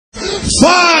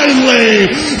Finally,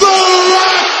 The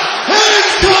Rock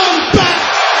has come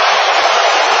back!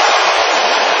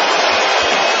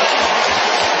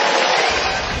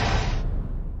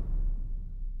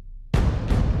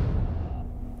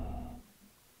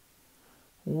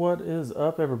 What is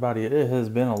up, everybody? It has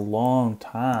been a long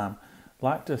time. I'd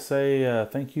like to say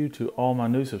thank you to all my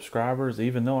new subscribers,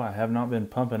 even though I have not been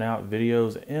pumping out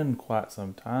videos in quite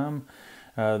some time.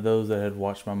 Those that had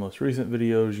watched my most recent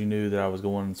videos, you knew that I was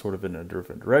going sort of in a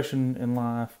different direction in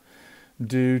life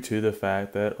due to the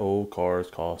fact that old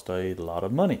cars cost a lot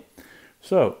of money.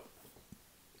 So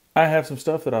I have some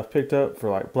stuff that I've picked up for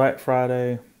like Black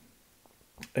Friday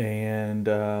and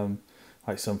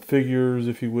like some figures,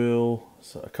 if you will.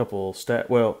 So a couple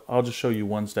well, I'll just show you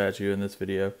one statue in this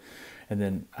video, and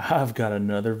then I've got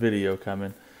another video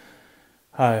coming.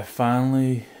 I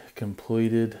finally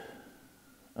completed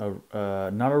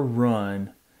not a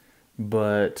run,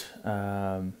 but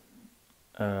a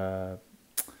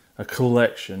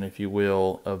collection, if you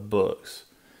will, of books.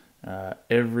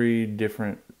 Every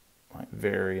different like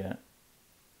variant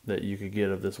that you could get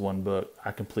of this one book,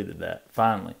 I completed that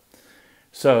finally.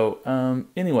 So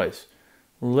anyways,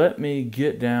 let me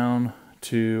get down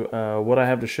to what I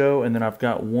have to show, and then I've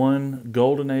got one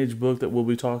Golden Age book that we'll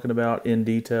be talking about in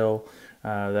detail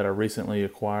that I recently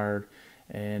acquired,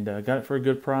 and got it for a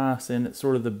good price, and it's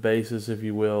sort of the basis, if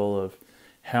you will, of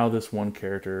how this one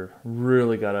character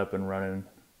really got up and running.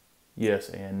 Yes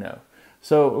and no.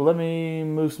 So let me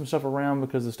move some stuff around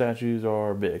because the statues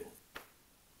are big.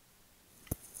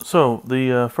 So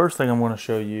the first thing I'm going to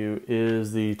show you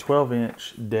is the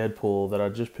 12-inch Deadpool that I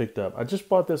just picked up. I just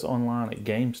bought this online at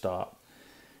GameStop,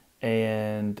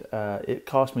 and it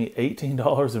cost me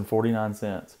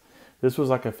 $18.49. This was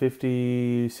like a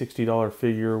 $50, $60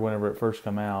 figure whenever it first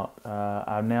came out.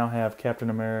 I now have Captain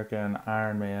America and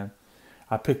Iron Man.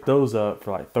 I picked those up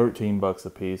for like 13 bucks a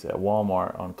piece at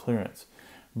Walmart on clearance.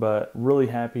 But really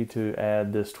happy to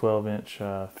add this 12-inch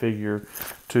figure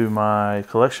to my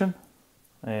collection.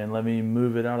 And let me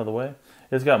move it out of the way.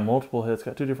 It's got multiple heads. It's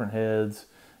got two different heads.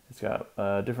 It's got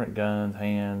different guns,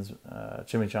 hands,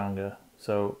 chimichanga.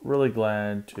 So really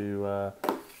glad to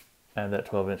add that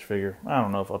 12-inch figure. I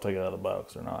don't know if I'll take it out of the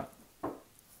box or not.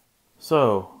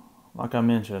 So, like I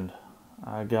mentioned,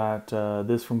 I got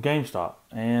this from GameStop.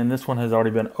 And this one has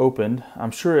already been opened.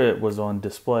 I'm sure it was on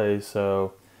display,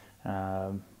 so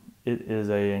it is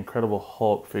an Incredible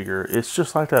Hulk figure. It's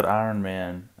just like that Iron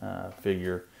Man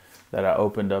figure that I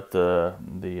opened up the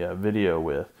video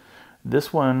with.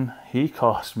 This one, he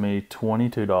cost me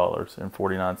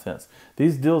 $22.49.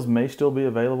 These deals may still be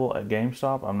available at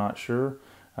GameStop, I'm not sure.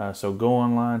 So go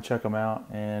online, check them out,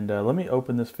 and let me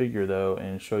open this figure though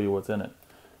and show you what's in it.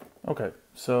 Okay,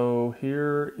 so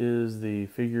here is the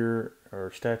figure,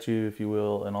 or statue if you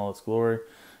will, in all its glory.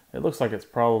 It looks like it's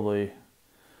probably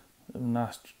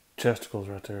nice chesticles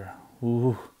right there.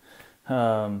 Ooh.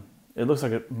 It looks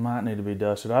like it might need to be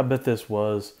dusted. I bet this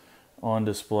was on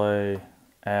display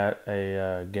at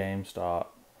a GameStop.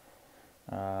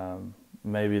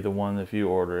 Maybe the one, if you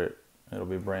order it, it'll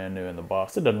be brand new in the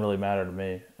box. It doesn't really matter to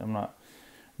me. I'm not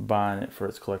buying it for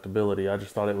its collectability. I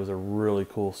just thought it was a really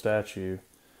cool statue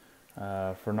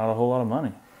for not a whole lot of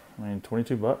money. I mean,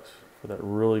 22 bucks for that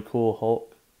really cool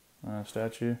Hulk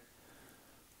statue.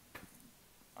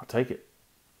 I'll take it.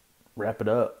 Wrap it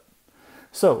up.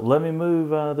 So let me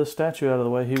move this statue out of the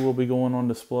way. He will be going on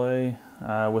display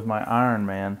with my Iron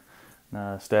Man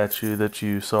statue that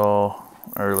you saw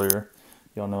earlier.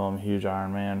 Y'all know I'm a huge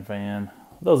Iron Man fan.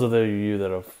 Those of you that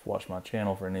have watched my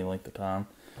channel for any length of time,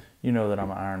 you know that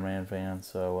I'm an Iron Man fan.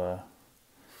 So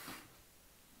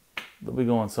they'll be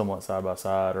going somewhat side by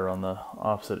side or on the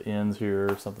opposite ends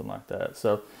here or something like that.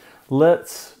 So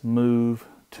let's move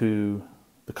to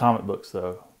the comic books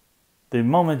though. The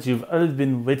moment you've always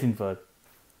been waiting for.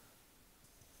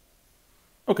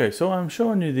 Okay, so I'm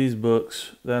showing you these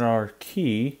books that are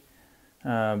key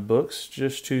books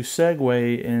just to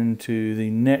segue into the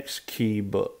next key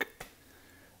book.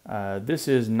 This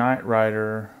is Knight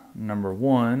Rider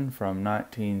 #1 from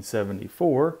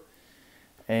 1974,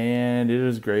 and it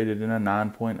is graded in a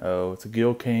 9.0. It's a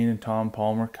Gil Kane and Tom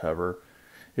Palmer cover.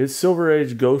 It's Silver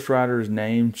Age Ghost Rider's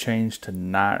name changed to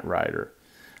Knight Rider.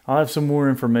 I'll have some more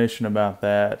information about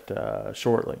that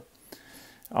shortly.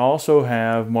 I also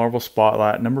have Marvel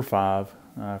Spotlight #5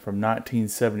 from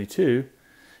 1972,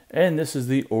 and this is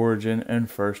the origin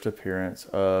and first appearance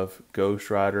of Ghost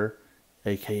Rider,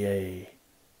 aka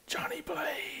Johnny Blaze.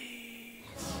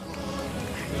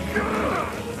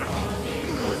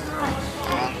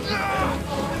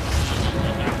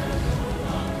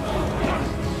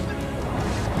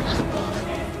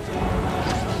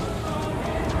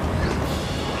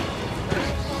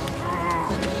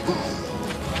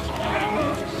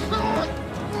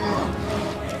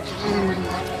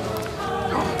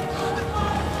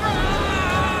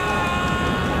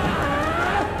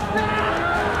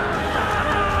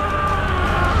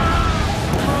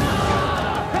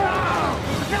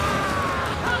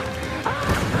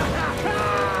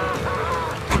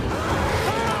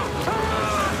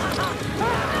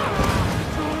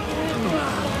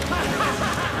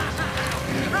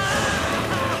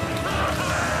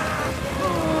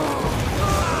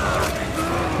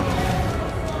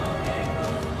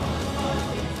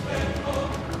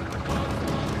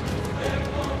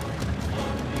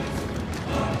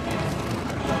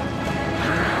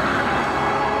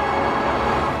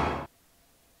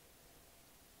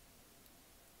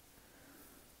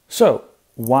 So,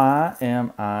 why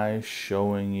am I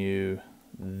showing you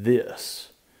this?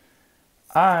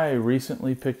 I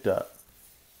recently picked up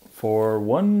for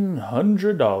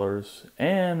 $100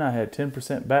 and I had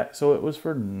 10% back, so it was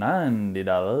for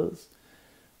 $90.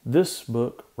 This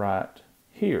book right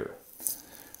here.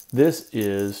 This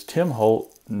is Tim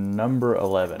Holt, number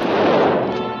 11.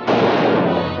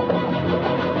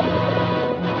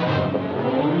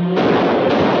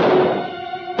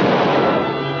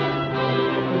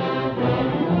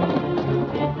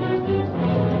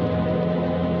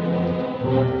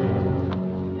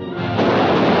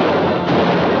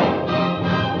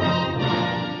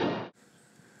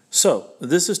 So,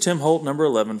 this is Tim Holt, number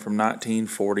 11 from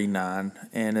 1949,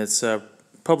 and it's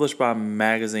published by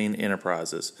Magazine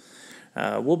Enterprises.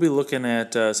 We'll be looking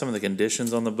at some of the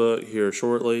conditions on the book here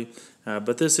shortly,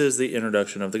 but this is the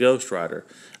introduction of the Ghost Rider.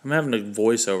 I'm having to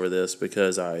voice over this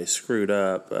because I screwed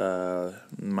up.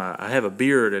 I have a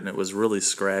beard and it was really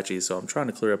scratchy, so I'm trying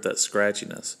to clear up that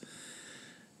scratchiness.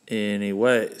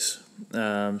 Anyways,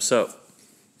 so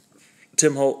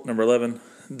Tim Holt, number 11.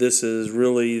 This is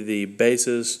really the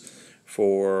basis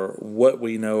for what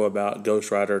we know about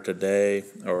Ghost Rider today,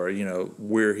 or,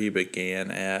 where he began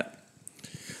at.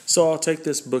 So I'll take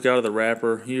this book out of the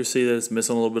wrapper. You see that it's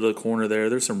missing a little bit of the corner there.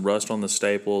 There's some rust on the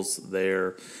staples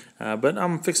there. But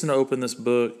I'm fixing to open this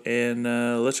book and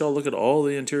let y'all look at all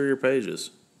the interior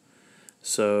pages.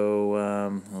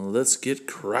 So let's get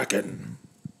cracking.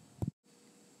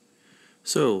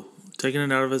 So, taking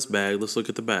it out of its bag, let's look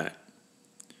at the back.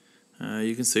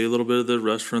 You can see a little bit of the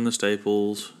rust from the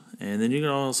staples, and then you can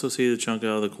also see the chunk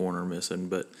out of the corner missing,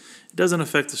 but it doesn't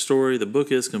affect the story. The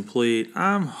book is complete.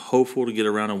 I'm hopeful to get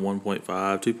around a 1.5,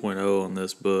 2.0 on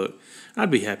this book.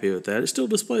 I'd be happy with that. It still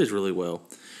displays really well.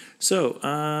 So,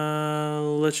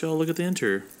 let y'all look at the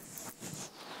interior.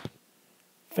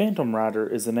 Phantom Rider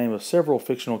is the name of several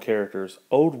fictional characters,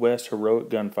 Old West heroic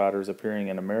gunfighters appearing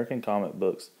in American comic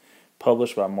books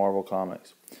published by Marvel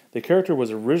Comics. The character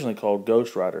was originally called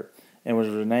Ghost Rider, and was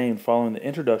renamed following the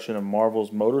introduction of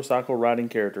Marvel's motorcycle riding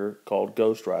character called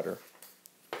Ghost Rider.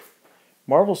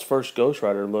 Marvel's first Ghost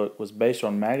Rider look was based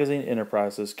on Magazine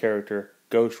Enterprises' character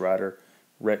Ghost Rider,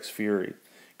 Rex Fury,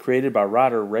 created by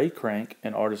writer Ray Crank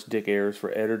and artist Dick Ayers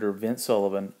for editor Vince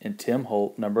Sullivan in Tim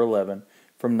Holt, number 11,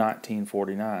 from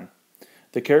 1949.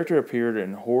 The character appeared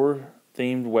in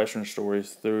horror-themed Western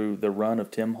stories through the run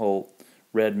of Tim Holt,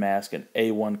 Red Mask, and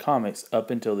A1 Comics up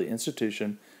until the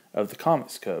institution of the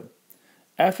Comics Code.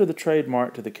 After the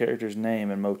trademark to the character's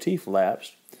name and motif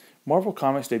lapsed, Marvel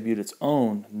Comics debuted its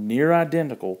own,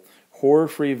 near-identical,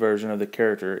 horror-free version of the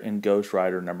character in Ghost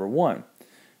Rider number 1,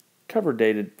 cover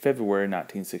dated February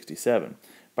 1967,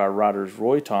 by writers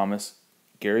Roy Thomas,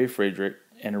 Gary Friedrich,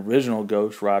 and original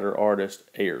Ghost Rider artist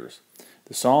Ayers.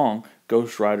 The song,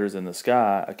 Ghost Riders in the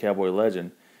Sky, a Cowboy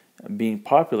Legend, being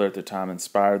popular at the time,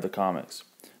 inspired the comics.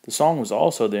 The song was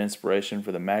also the inspiration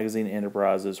for the Magazine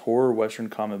Enterprises horror Western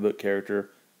comic book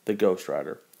character, the Ghost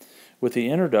Rider. With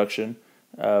the introduction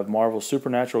of Marvel's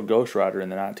supernatural Ghost Rider in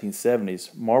the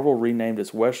 1970s, Marvel renamed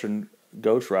its Western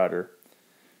Ghost Rider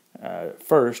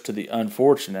first to the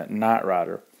unfortunate Knight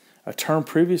Rider, a term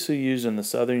previously used in the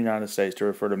southern United States to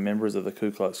refer to members of the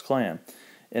Ku Klux Klan,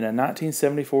 in a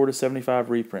 1974-75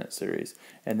 reprint series,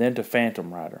 and then to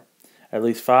Phantom Rider. At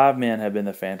least 5 men have been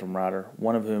the Phantom Rider,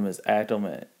 one of whom is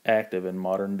active in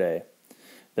modern day.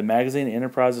 The Magazine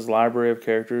Enterprises library of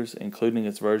characters, including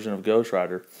its version of Ghost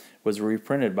Rider, was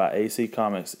reprinted by AC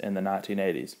Comics in the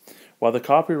 1980s. While the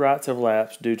copyrights have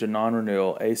lapsed due to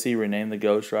non-renewal, AC renamed the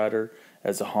Ghost Rider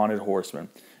as the Haunted Horseman,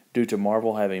 due to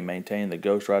Marvel having maintained the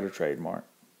Ghost Rider trademark.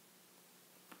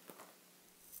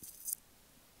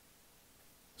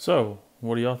 So,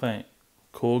 what do y'all think?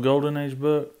 Cool Golden Age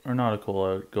book or not a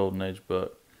cool Golden Age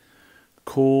book?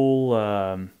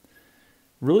 Cool,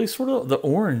 really sort of the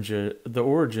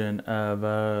origin of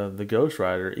the Ghost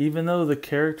Rider. Even though the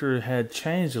character had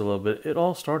changed a little bit, it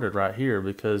all started right here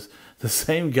because the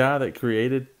same guy that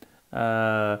created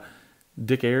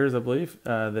Dick Ayers, I believe,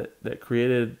 that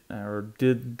created or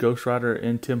did Ghost Rider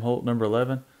in Tim Holt number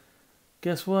 11,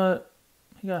 guess what?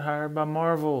 He got hired by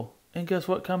Marvel, and guess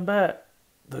what come back?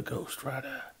 The Ghost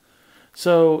Rider.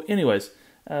 So, anyways,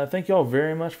 thank y'all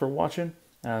very much for watching.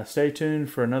 Stay tuned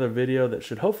for another video that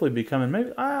should hopefully be coming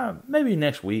maybe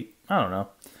next week. I don't know.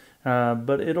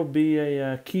 But it'll be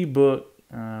a key book,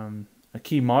 a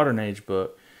key modern age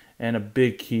book, and a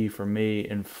big key for me,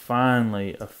 and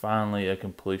finally a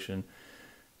completion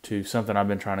to something I've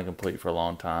been trying to complete for a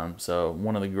long time. So,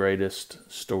 one of the greatest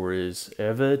stories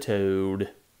ever told.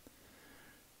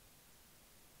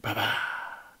 Bye-bye.